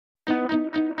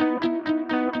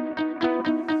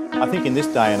I think in this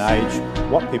day and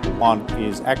age, what people want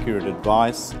is accurate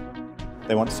advice.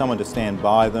 They want someone to stand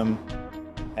by them,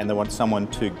 and they want someone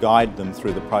to guide them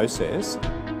through the process.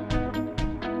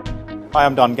 Hi,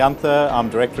 I'm Don Gunther. I'm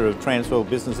Director of Transworld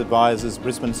Business Advisors,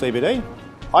 Brisbane CBD.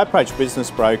 I approach business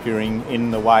brokering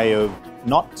in the way of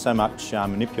not so much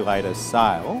manipulate a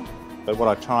sale, but what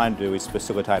I try and do is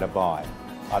facilitate a buy.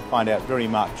 I find out very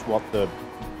much what the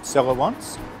seller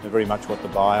wants and very much what the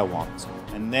buyer wants.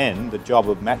 And then the job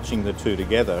of matching the two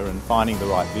together and finding the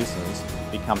right business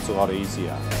becomes a lot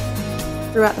easier.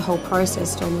 Throughout the whole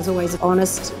process, Don was always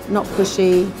honest, not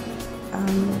pushy,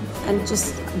 and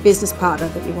just a business partner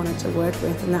that you wanted to work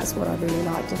with, and that's what I really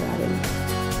liked about him.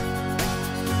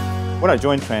 When I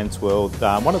joined Transworld,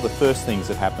 one of the first things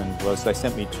that happened was they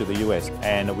sent me to the US,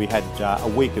 and we had a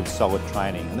week of solid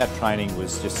training, and that training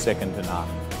was just second to none.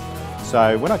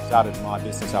 So when I started my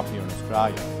business up here in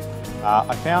Australia,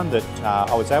 I found that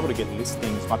I was able to get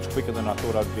listings much quicker than I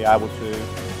thought I'd be able to.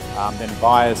 Then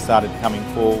buyers started coming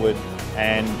forward,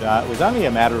 and it was only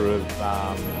a matter of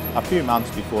a few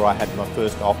months before I had my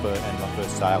first offer and my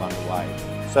first sale underway.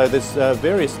 So there's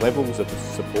various levels of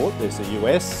support. There's the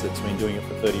US that's been doing it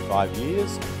for 35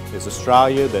 years. There's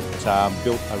Australia that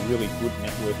built a really good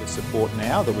network of support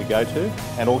now that we go to,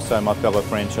 and also my fellow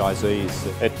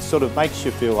franchisees. It sort of makes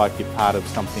you feel like you're part of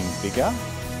something bigger,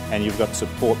 and you've got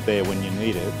support there when you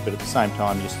need it, but at the same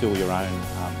time you're still your own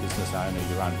business owner,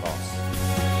 your own boss.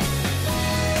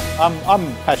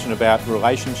 I'm passionate about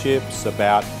relationships,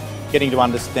 about getting to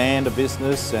understand a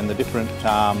business and the different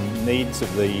needs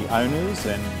of the owners,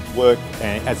 and work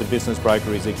as a business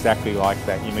broker is exactly like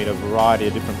that. You meet a variety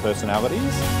of different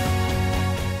personalities.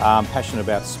 I'm passionate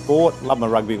about sport, love my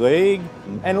rugby league,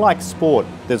 and like sport,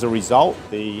 there's a result.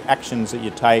 The actions that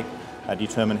you take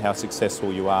determine how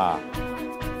successful you are.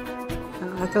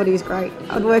 I thought he was great.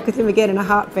 I'd work with him again in a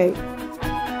heartbeat.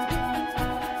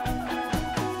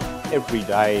 Every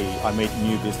day I meet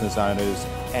new business owners,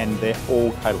 and they're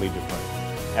all totally different,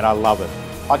 and I love it.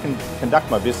 I can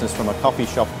conduct my business from a coffee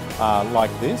shop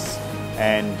like this,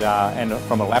 and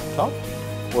from a laptop,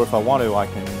 or if I want to, I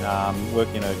can work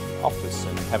in an office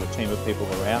and have a team of people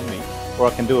around me, or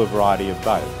I can do a variety of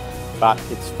both. But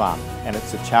it's fun, and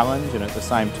it's a challenge, and at the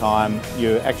same time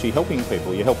you're actually helping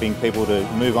people. You're helping people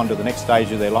to move on to the next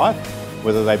stage of their life,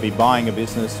 whether they be buying a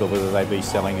business or whether they be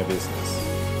selling a business.